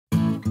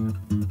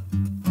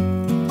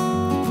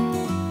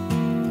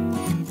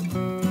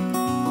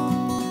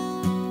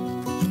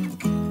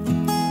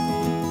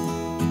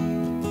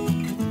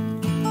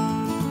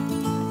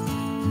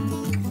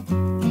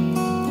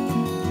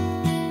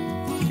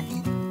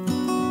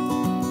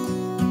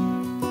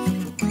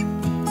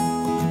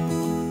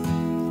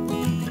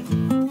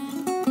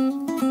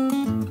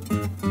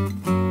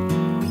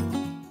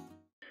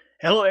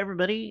Hello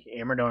everybody,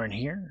 Amradorn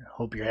here.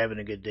 Hope you're having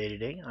a good day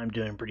today. I'm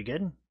doing pretty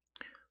good.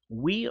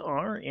 We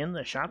are in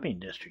the shopping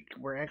district.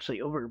 We're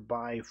actually over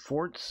by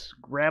Fort's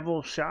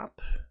gravel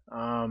shop.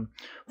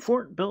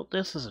 Fort built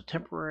this as a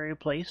temporary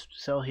place to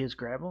sell his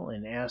gravel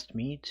and asked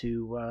me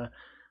to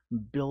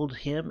build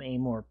him a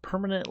more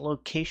permanent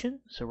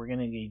location. So we're going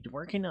to be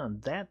working on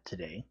that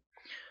today.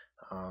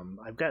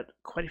 I've got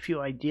quite a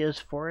few ideas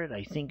for it.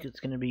 I think it's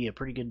going to be a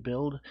pretty good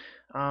build.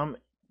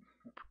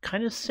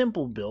 Kind of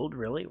simple build,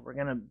 really. We're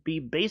going to be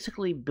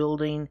basically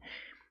building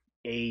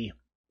a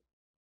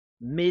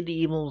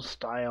medieval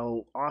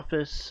style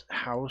office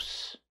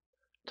house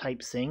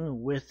type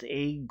thing with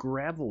a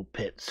gravel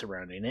pit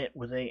surrounding it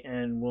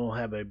and we'll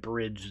have a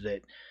bridge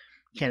that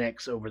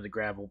connects over the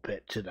gravel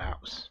pit to the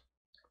house.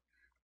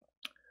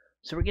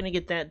 So we're going to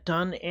get that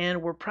done,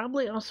 and we're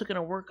probably also going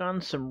to work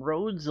on some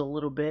roads a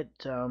little bit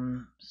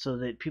so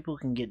that people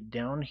can get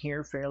down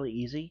here fairly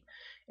easy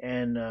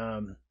and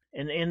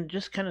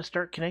just kind of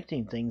start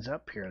connecting things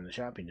up here in the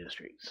shopping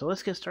district. So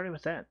let's get started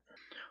with that.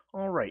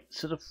 Alright,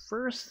 so the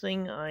first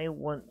thing I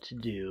want to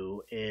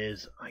do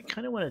is I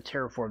kind of want to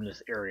terraform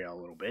this area a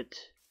little bit.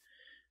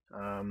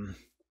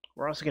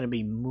 We're also going to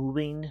be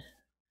moving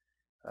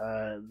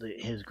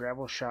his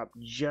gravel shop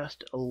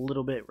just a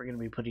little bit. We're going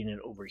to be putting it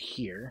over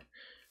here.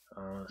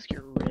 Let's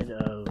get rid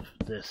of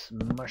this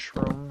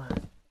mushroom.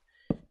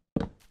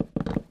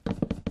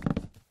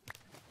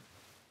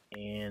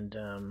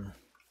 And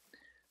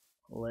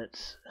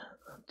let's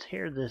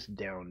tear this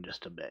down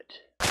just a bit.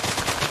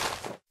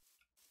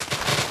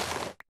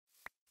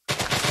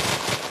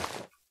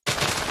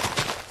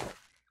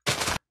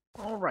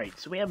 Alright,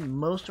 so we have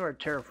most of our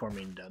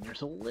terraforming done.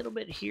 There's a little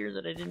bit here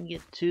that I didn't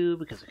get to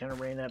because I kind of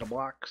ran out of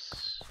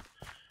blocks.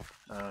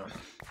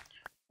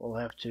 We'll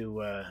have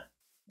to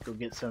go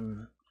get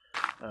some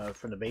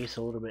from the base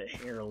a little bit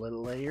here a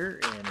little later,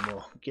 and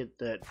we'll get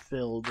that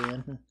filled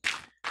in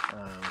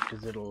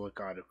because it'll look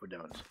odd if we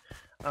don't.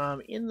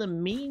 In the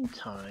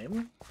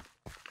meantime,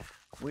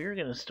 we're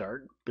going to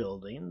start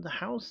building the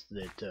house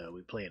that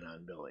we plan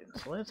on building.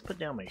 So let's put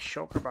down my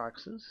shulker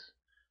boxes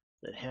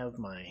that have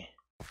my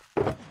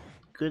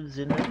goods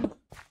in them.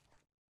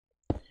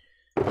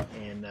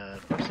 And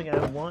first thing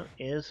I want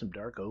is some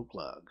dark oak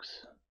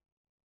logs.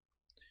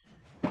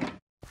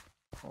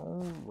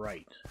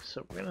 Alright,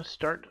 so we're going to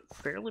start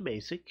fairly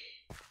basic.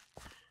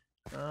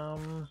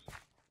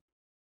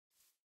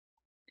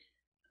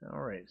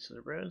 Alright, so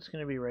the road's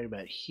going to be right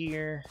about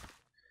here.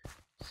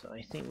 So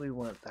I think we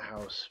want the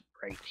house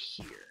right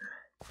here.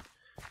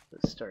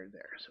 Let's start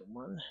there. So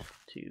 1,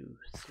 2,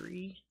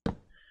 3.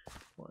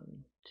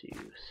 1, 2,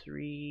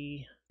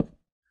 3.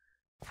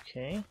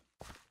 Okay.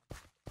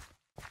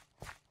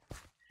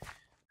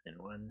 And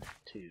 1,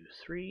 2,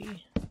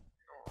 3.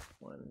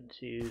 1,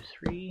 2,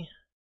 3.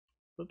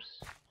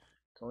 Whoops.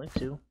 It's only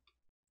 2.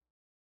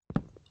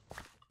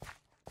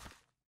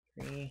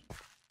 3.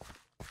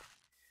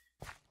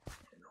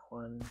 And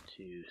 1,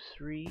 2,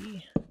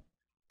 3.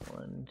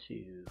 1,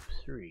 2,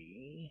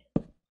 3.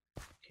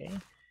 Okay.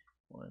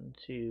 1,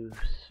 2,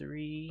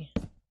 3.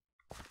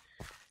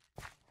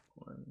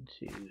 1,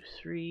 2,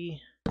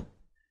 3.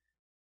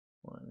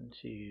 1,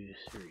 2,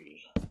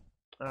 3.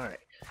 Alright.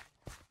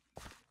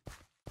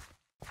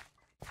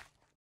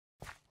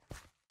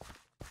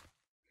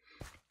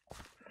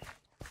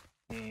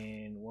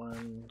 And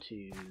 1,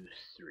 2,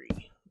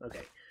 3.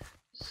 Okay.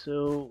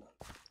 So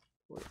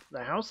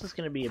the house is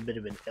going to be a bit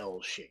of an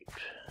L shape,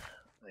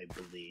 I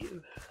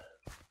believe.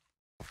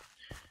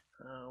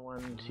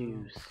 1,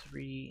 2,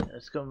 3.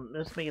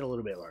 Let's make it a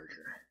little bit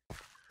larger.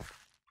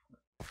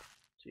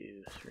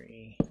 2,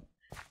 3. 1,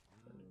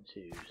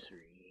 2,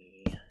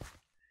 3.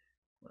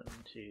 1,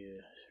 2,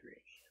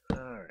 3.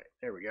 Alright,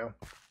 there we go.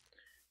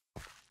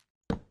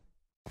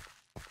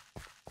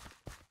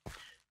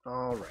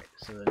 Alright,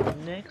 so the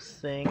next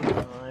thing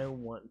I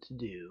want to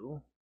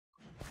do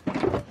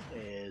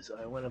is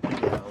I want to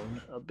put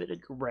down a bit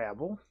of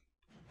gravel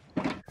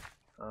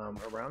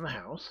around the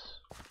house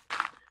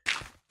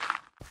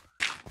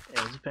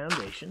as a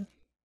foundation.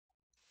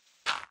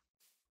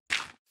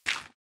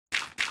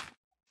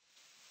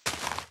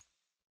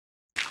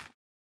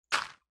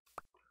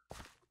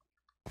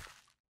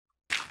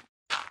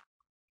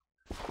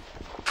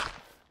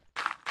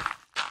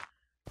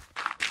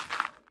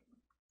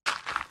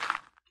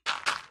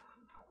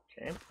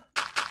 Okay.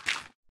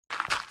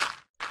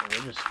 And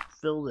we'll just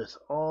fill this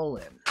all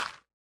in.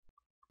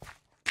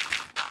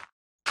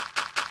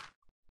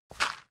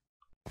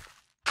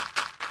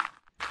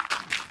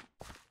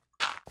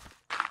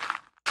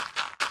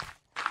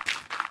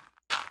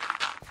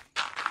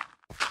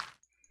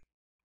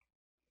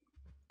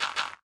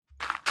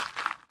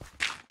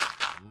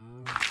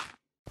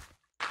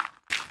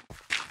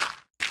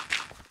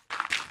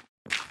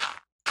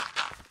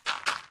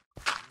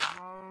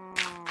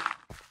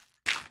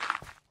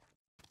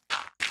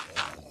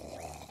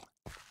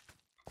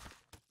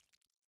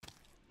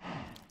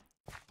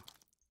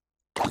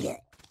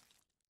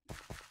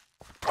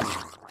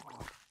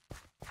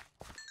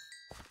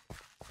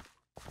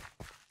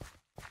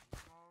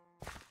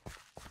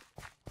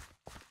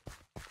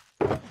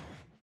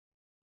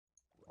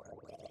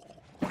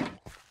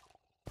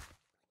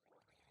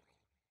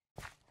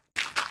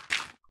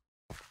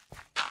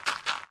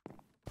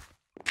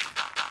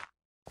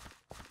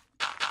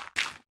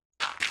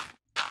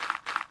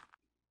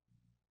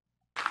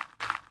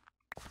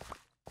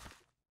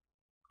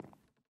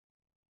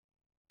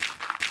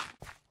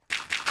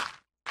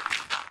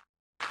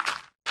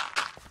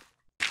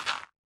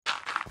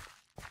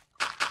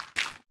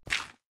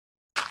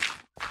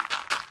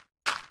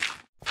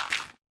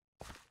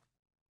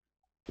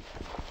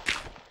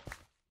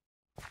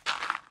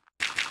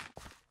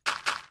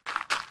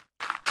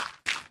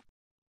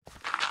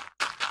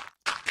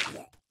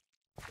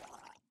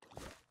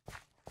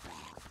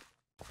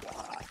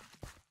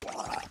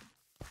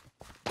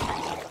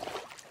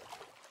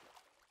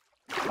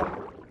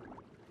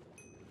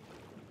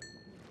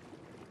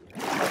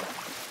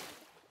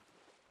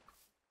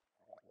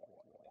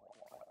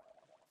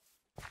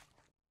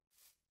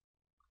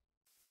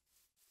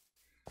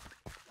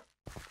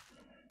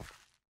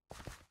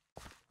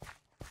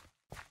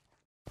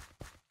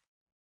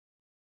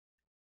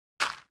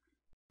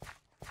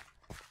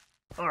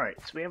 Alright,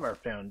 so we have our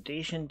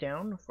foundation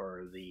down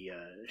for the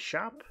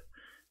shop.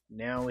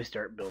 Now we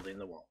start building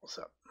the walls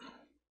up.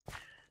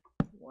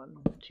 1,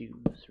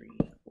 2, 3,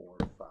 4,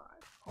 5.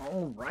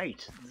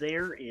 Alright,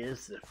 there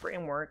is the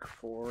framework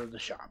for the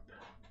shop.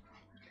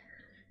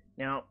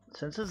 Now,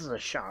 since this is a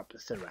shop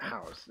instead of a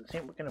house, I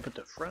think we're going to put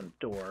the front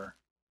door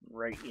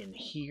right in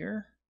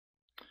here.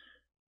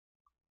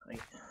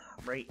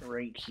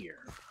 Right here.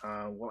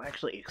 We'll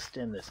actually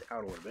extend this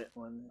out a little bit.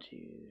 1, 2,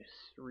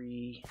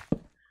 3.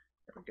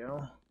 There we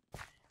go.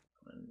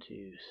 1,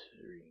 2,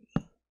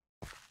 3.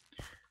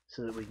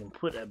 So that we can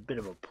put a bit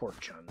of a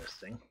porch on this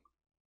thing.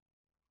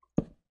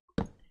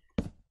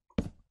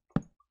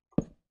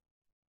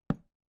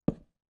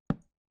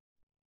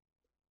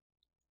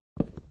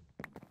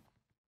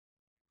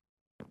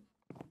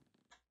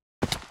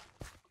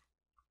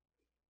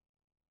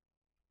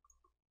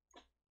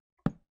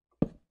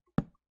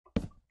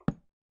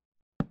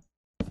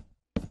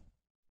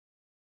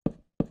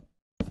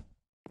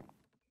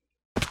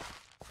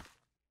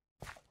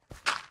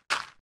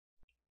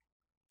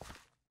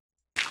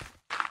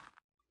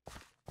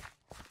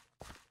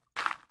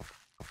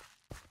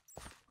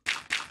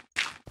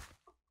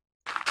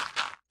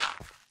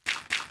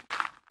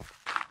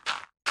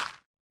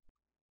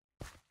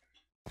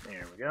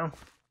 There we go.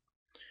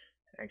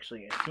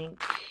 Actually, I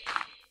think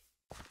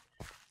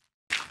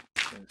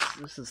since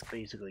this is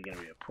basically going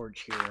to be a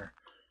porch here,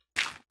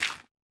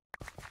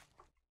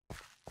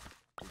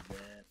 do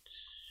that.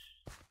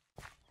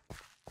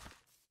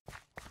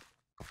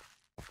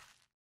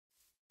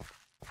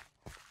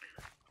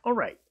 All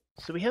right,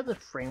 so we have the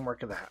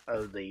framework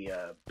of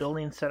the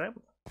building set up.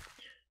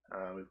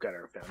 We've got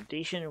our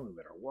foundation, we've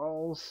got our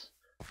walls.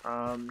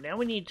 Now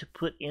we need to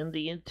put in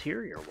the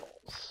interior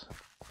walls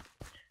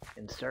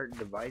and start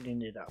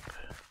dividing it up.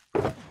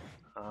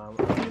 I'm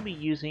going to be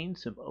using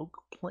some oak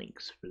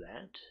planks for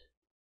that.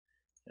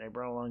 And I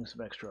brought along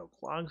some extra oak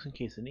logs in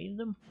case I needed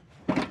them.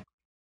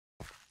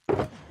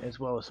 As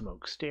well as some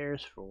oak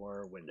stairs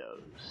for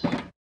windows.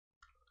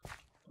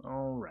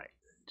 Alright,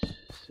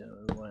 so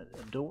we want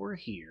a door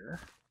here.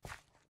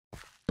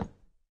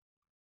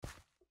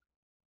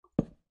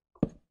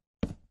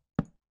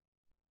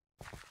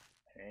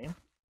 Okay.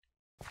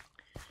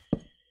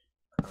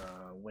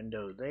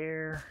 Window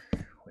there.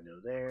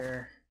 Window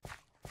there,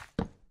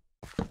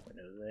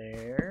 window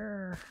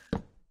there,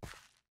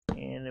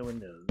 and a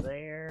window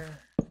there,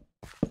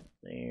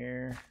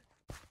 there,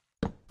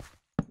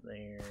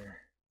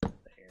 there,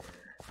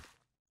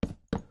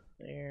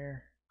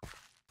 there,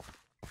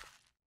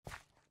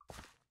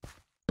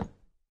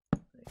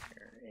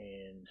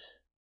 and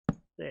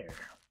there.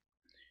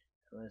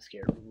 So let's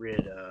get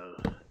rid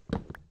of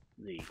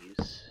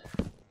these.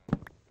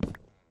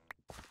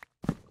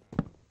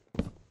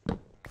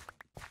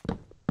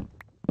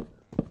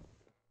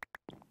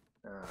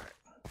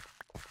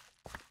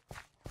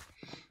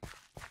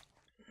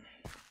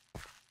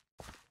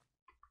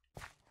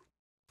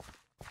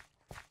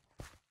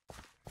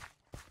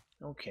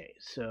 Okay,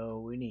 so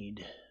we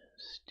need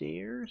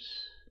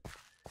stairs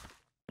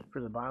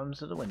for the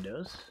bottoms of the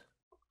windows.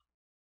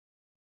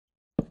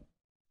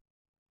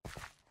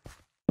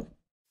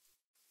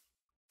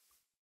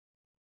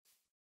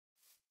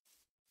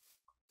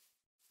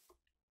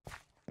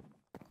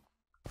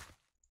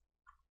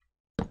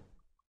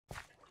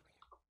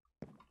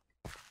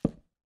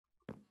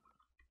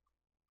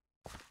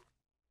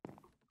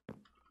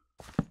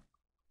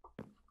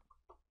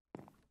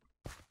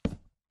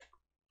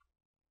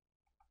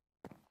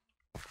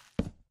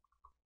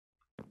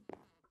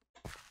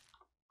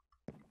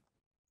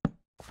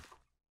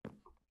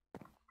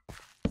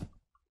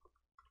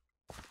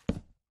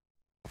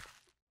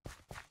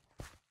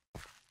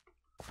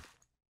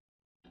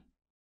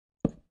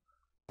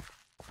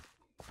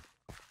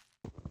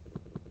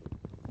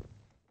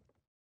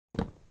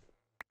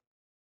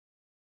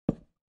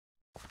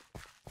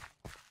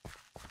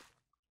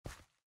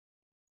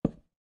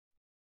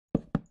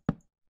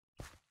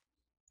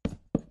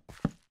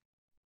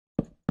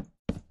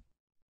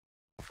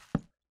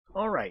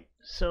 Alright,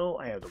 so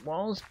I have the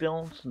walls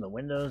built and the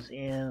windows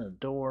in, the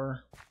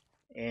door,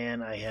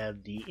 and I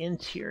have the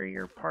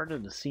interior part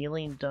of the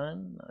ceiling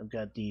done. I've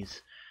got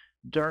these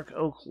dark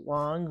oak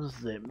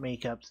logs that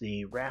make up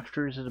the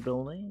rafters of the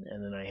building,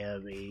 and then I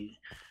have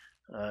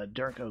a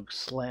dark oak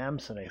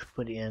slabs that I've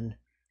put in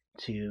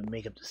to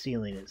make up the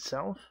ceiling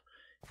itself.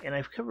 And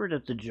I've covered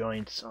up the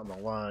joints on the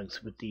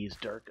logs with these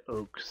dark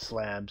oak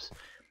slabs.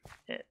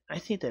 I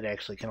think that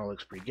actually kind of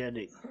looks pretty good.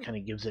 It kind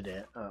of gives it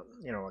a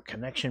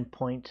connection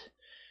point.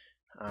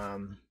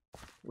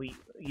 We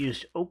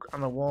used oak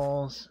on the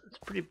walls. It's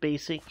pretty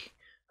basic,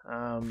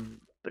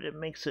 but it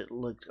makes it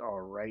look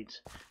all right.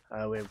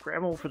 We have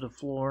gravel for the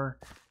floor,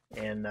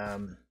 and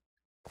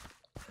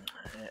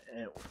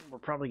we're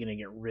probably going to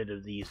get rid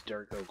of these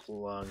dark oak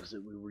logs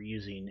that we were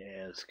using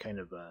as kind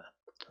of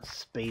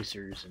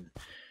spacers and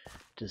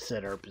to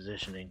set our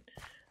positioning.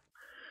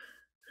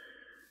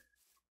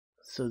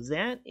 So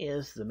that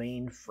is the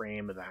main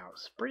frame of the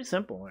house. Pretty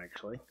simple,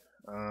 actually.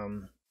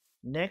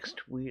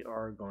 Next, we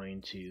are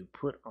going to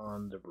put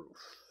on the roof.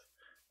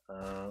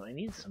 I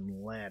need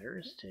some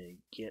ladders to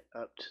get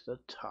up to the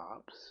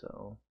top,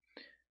 so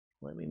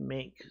let me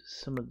make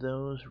some of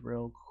those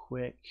real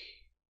quick.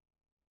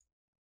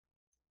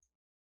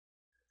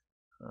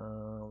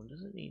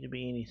 Doesn't need to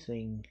be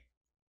anything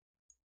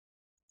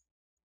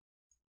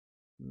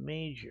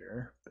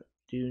major, but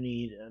do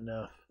need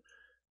enough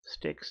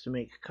sticks to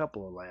make a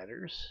couple of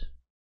ladders.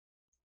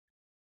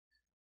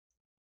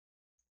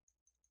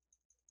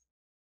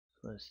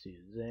 So let's do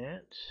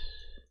that.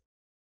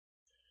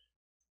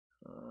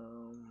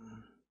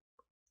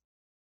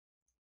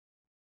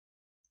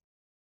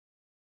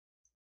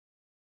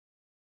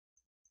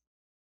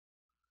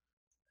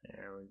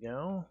 There we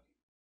go.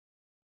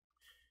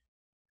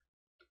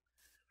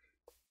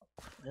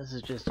 This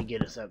is just to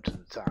get us up to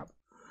the top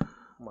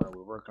while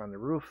we work on the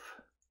roof.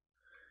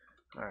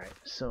 Alright,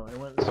 so I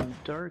want some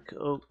dark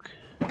oak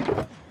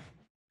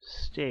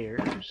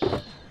stairs.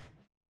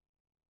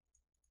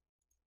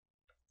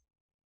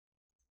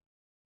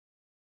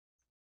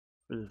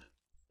 For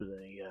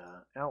the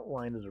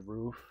outline of the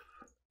roof.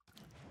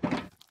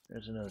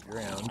 There's another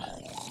drowned.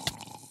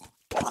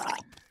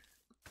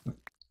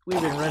 We've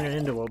been running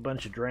into a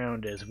bunch of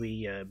drowned as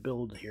we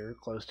build here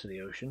close to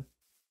the ocean.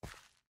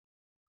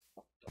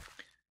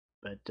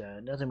 But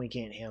nothing we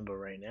can't handle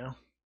right now.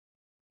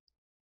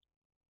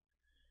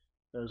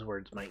 Those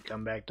words might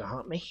come back to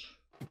haunt me.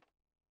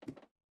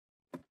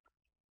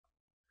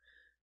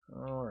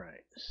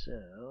 Alright,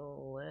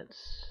 so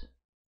let's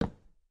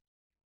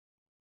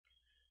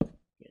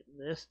get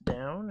this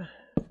down.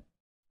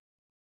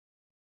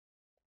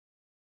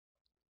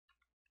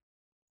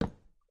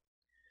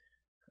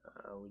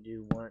 We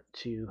do want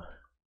to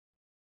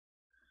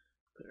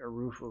put a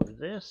roof over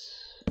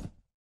this.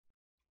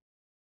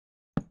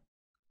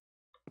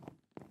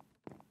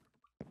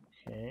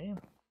 Okay.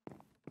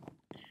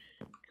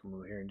 Come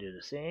over here and do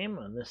the same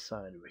on this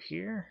side over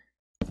here.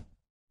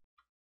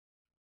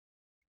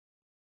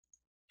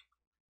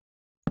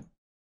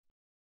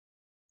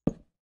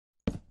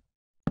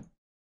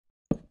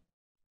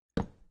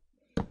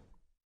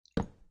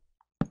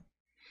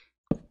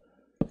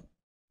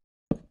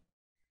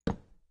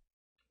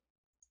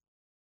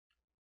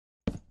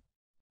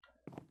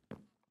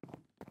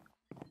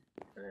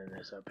 And then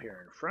this up here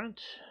in front.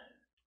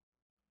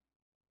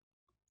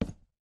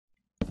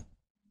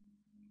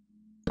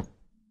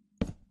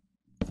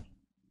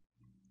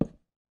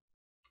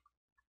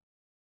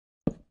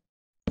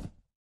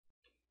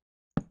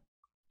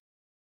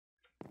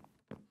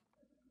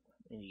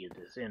 And you get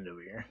this end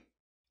over here.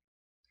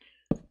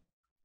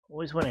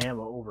 Always want to have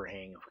an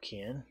overhang if we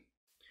can.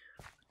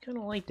 I kind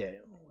of like that.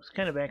 It was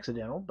kind of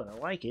accidental, but I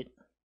like it.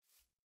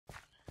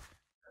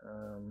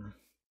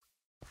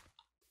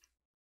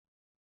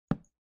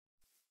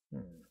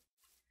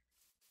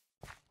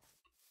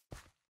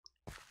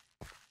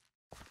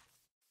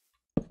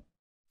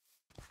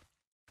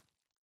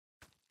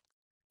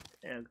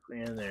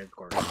 And then of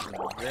course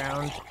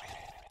ground.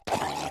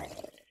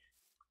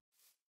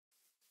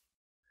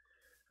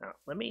 Now,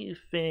 let me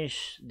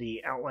finish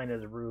the outline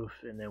of the roof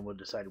and then we'll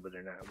decide whether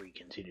or not we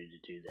continue to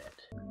do that.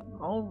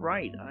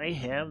 Alright, I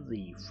have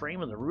the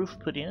frame of the roof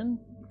put in.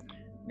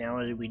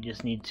 Now we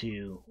just need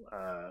to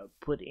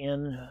put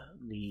in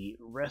the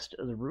rest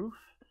of the roof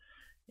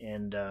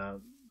and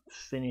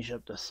finish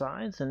up the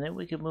sides, and then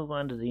we can move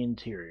on to the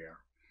interior.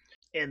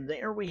 And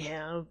there we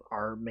have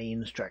our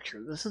main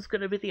structure. This is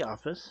going to be the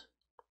office.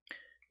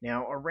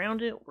 Now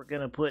around it we're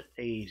going to put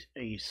a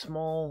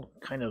small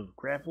kind of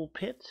gravel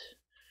pit,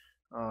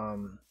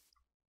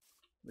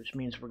 which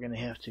means we're going to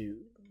have to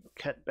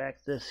cut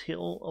back this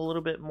hill a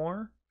little bit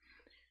more.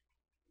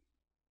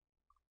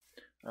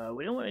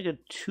 We don't want to go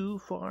too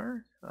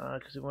far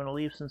because we want to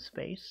leave some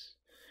space.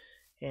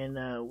 And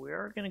we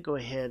are going to go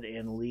ahead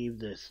and leave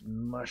this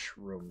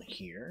mushroom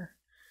here,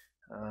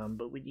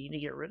 but we need to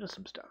get rid of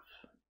some stuff.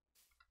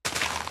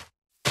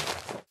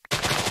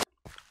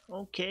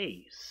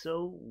 Okay,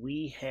 so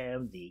we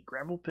have the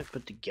gravel pit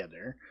put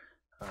together.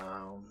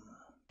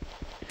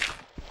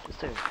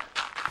 Just a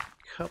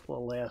couple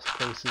of last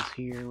places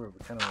here where we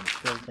kind of want to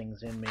fill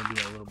things in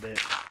maybe a little bit.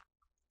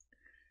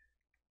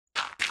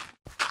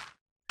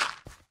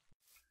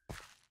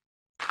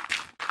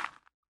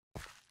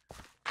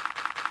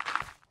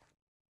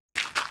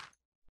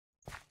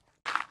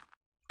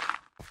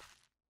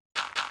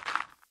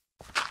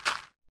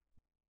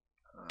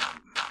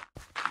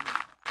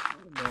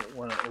 Don't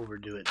want to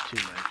overdo it too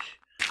much.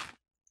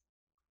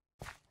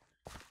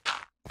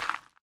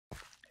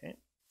 Okay,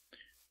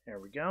 there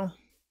we go.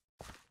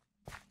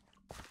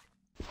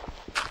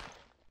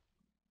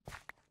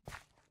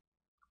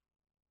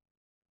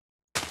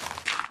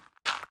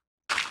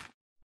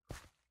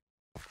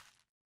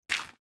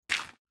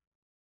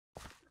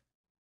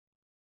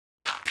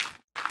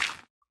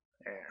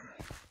 There.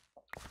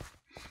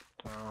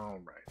 All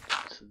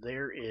right, so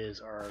there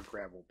is our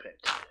gravel pit.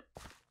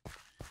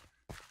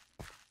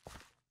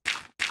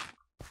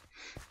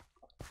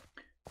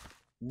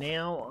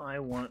 Now I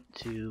want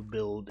to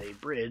build a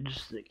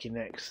bridge that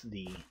connects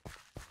the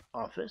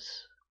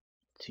office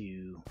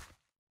to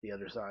the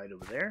other side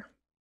over there.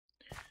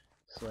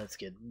 So let's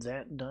get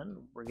that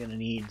done. We're going to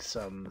need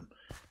some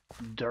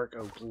dark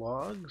oak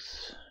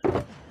logs.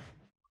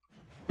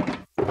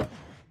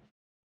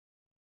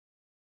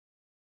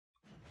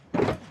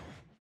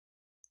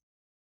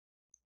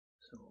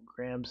 So we'll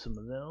grab some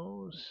of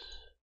those.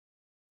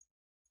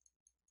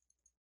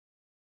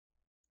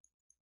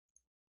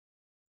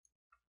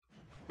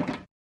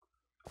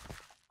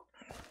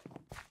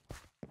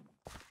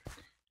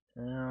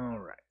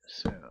 Alright,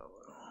 so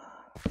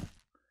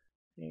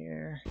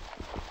there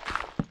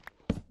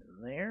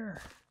and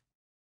there.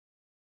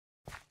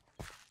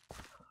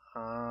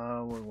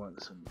 We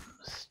want some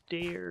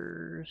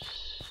stairs.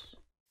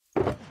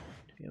 Do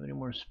we have any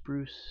more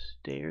spruce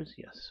stairs?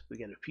 Yes, we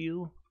got a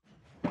few.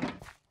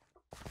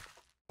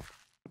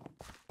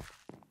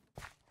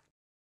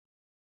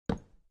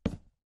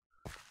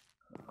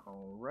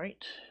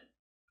 Alright.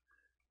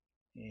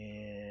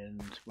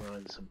 And we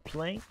want some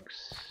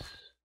planks.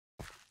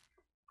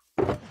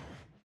 We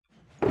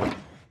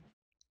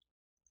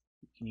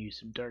can use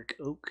some dark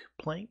oak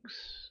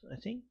planks, I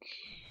think.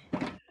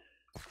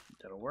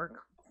 That'll work.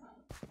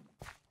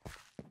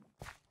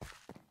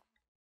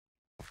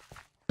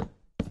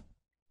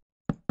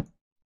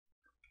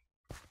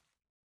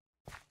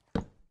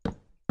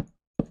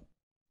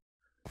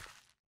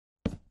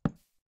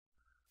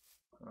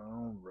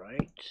 All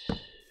right.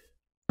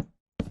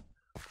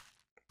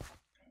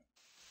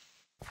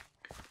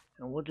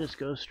 And we'll just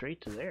go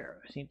straight to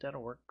there. I think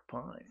that'll work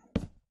fine.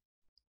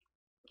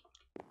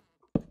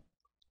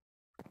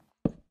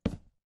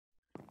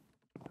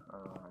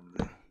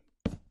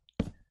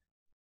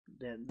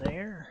 That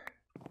there.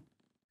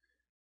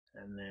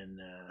 And then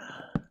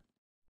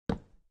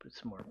put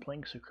some more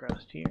planks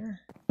across here.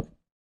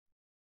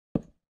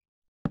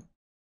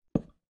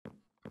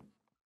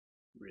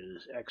 Rid of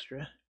this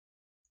extra.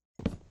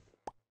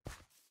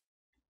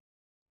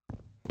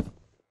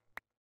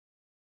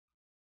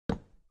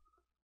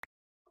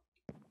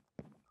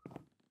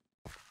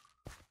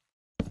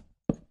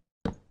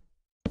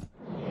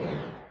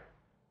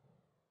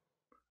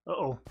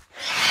 Uh-oh.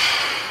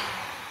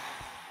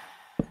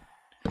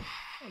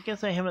 I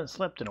guess I haven't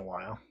slept in a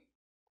while.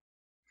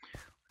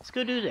 Let's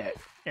go do that,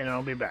 and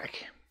I'll be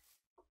back.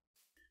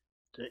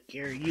 Take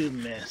care of you,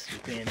 nasty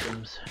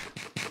phantoms.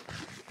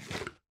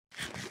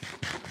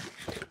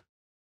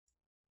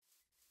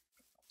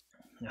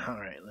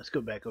 Alright, let's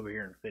go back over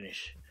here and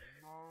finish.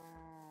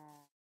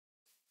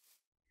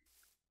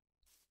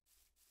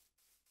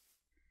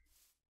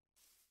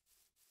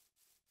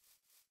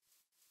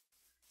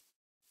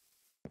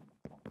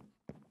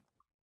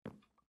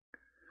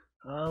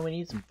 Oh, we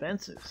need some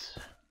fences.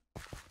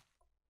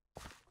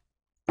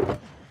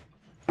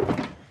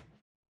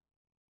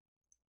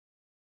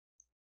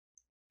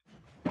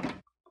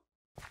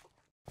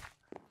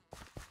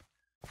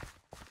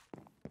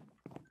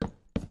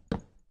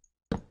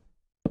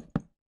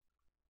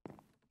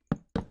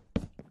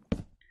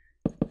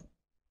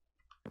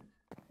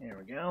 There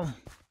we go.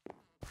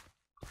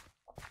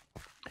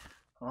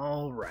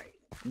 All right,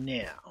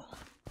 now.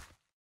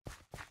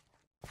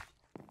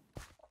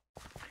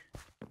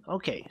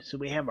 Okay, so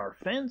we have our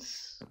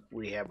fence,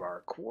 we have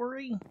our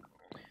quarry,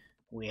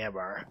 we have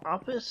our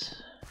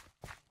office,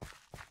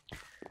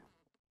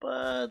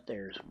 but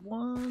there's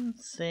one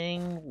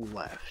thing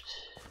left.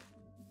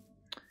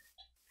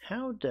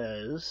 How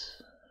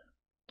does...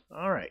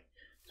 Alright,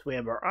 so we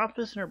have our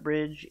office and our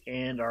bridge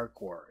and our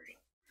quarry.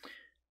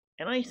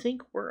 And I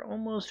think we're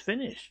almost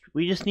finished.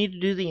 We just need to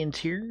do the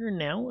interior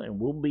now and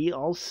we'll be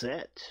all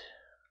set.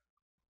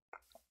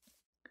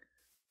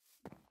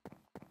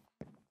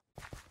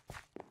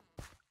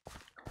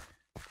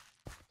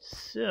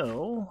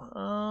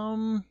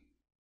 So,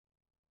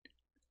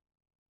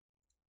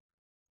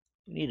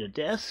 we need a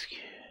desk.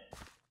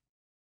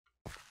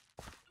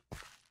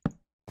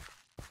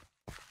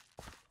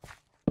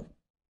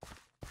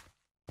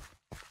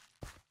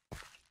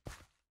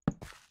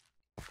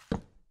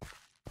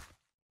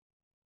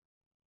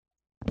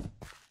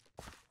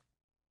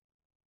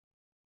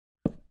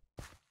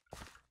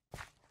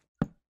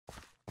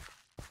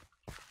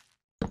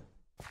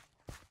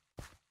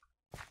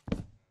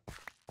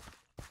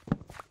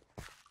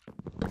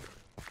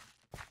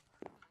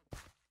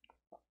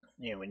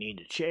 And we need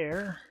a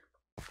chair.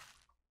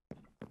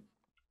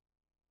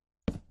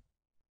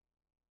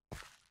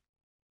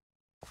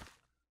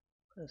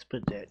 Let's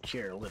put that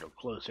chair a little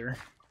closer.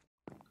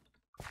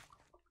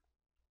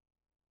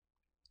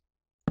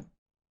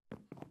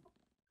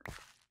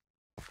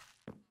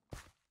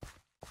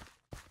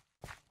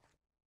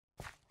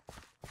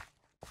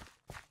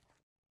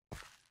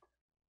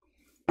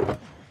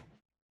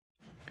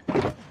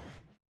 I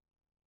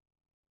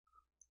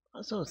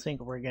also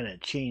think we're going to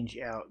change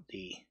out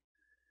the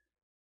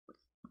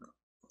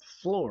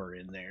floor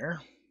in there.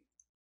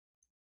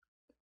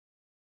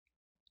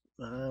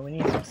 We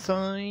need some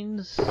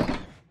signs.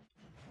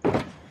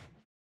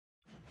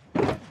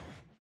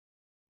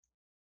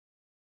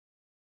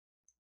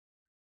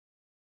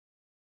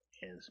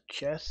 And some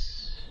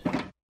chests.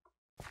 Alright,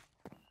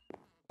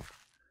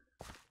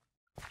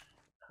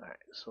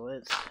 so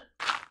let's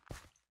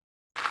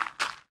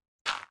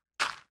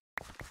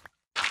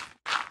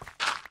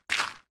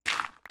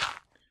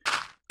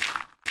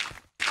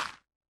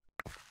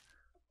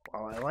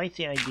while I like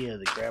the idea of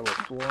the gravel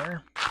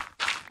floor,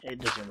 it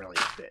doesn't really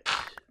fit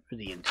for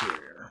the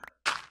interior.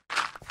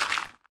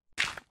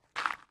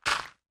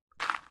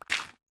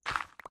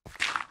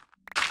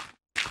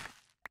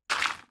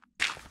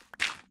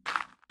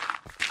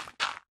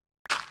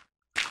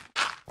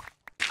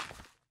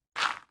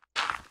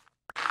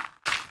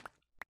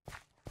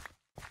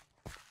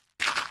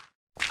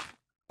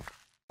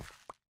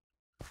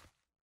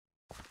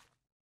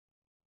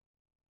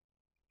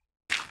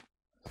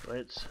 So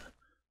let's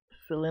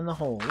fill in the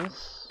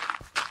holes.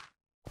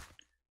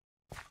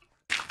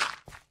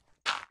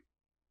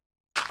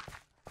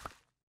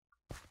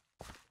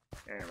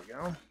 There we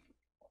go.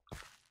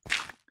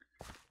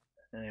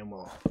 And then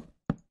we'll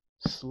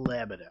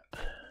slab it up.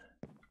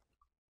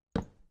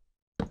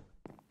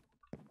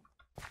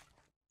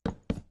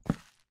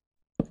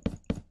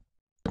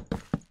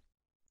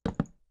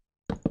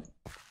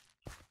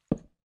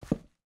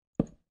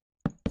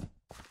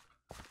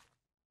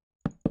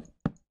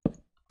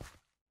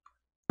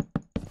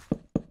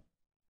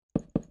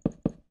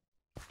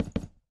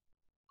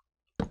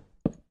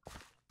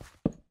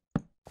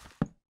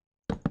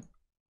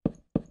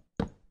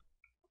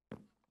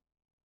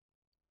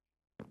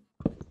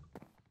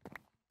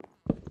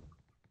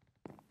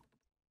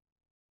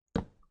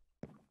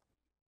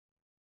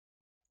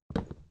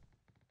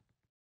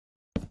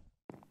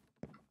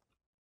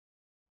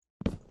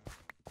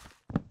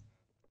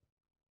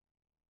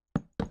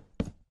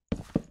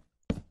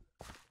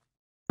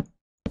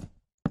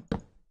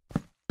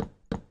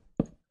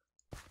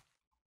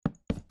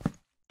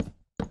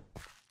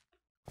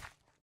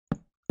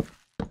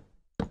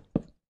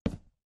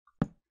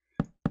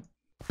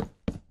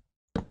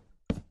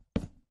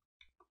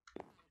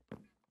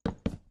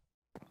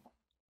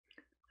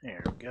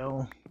 There we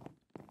go.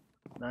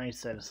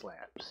 Nice set of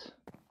slabs.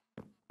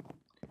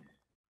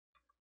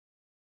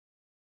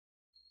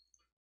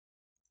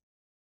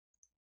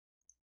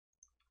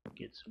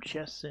 Get some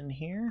chests in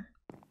here.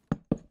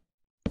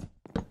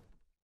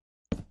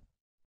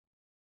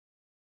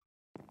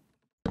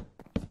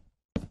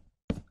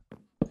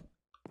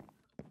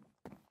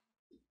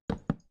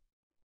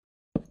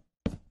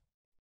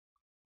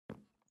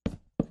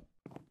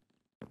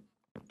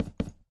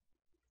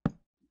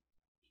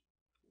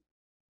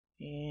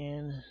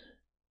 And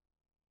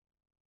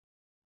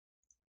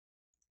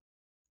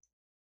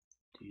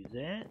do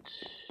that.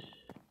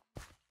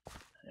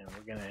 And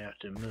we're gonna have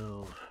to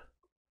move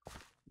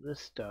this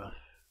stuff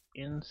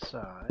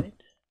inside.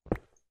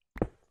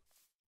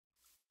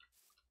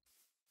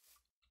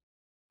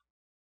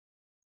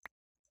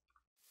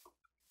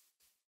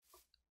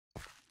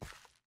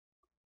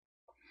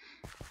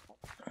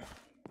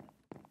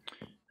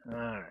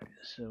 Alright,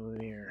 so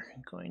we're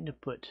going to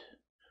put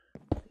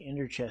the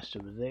ender chest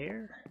over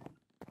there.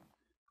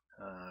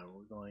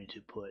 We're going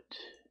to put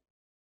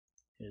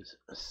his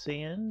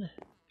sand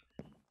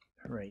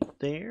right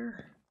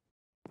there.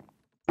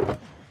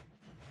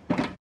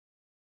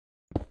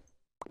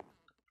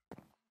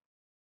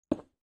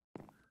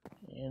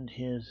 And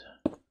his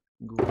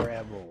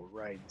gravel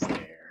right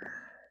there.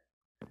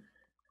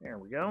 There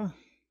we go.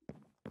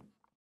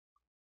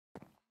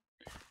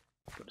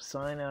 Put a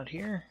sign out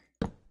here.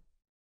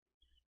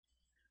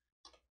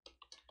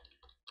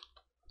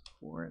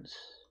 Quartz,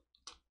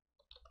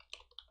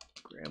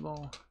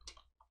 gravel,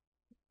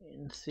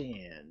 and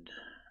sand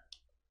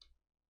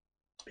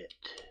bit.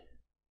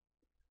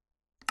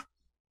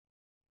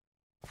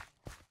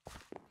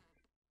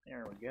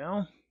 There we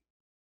go.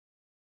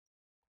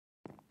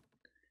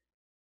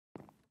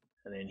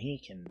 And then he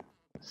can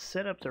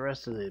set up the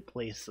rest of the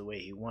place the way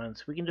he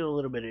wants. We can do a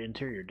little bit of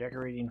interior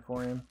decorating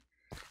for him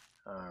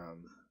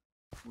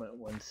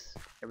once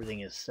everything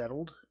is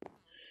settled.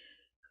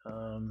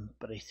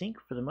 But I think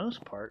for the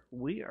most part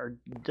we are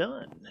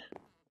done.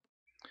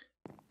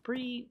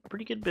 Pretty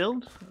good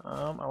build.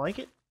 I like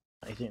it.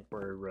 I think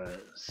we're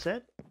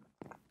set,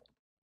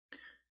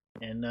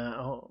 and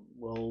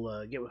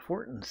we'll get with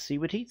Fort and see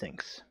what he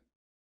thinks.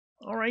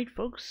 Alright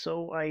folks,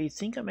 so I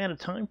think I'm out of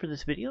time for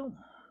this video.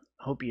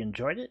 Hope you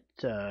enjoyed it.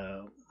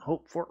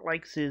 Hope Fort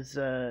likes his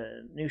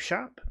new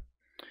shop.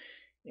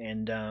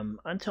 And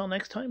until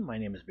next time, my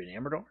name has been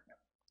Amradorn.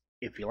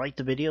 If you liked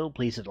the video,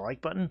 please hit the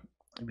like button.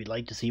 If you'd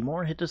like to see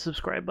more, hit the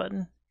subscribe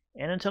button.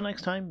 And until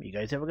next time, you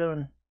guys have a good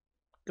one.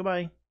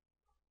 Goodbye.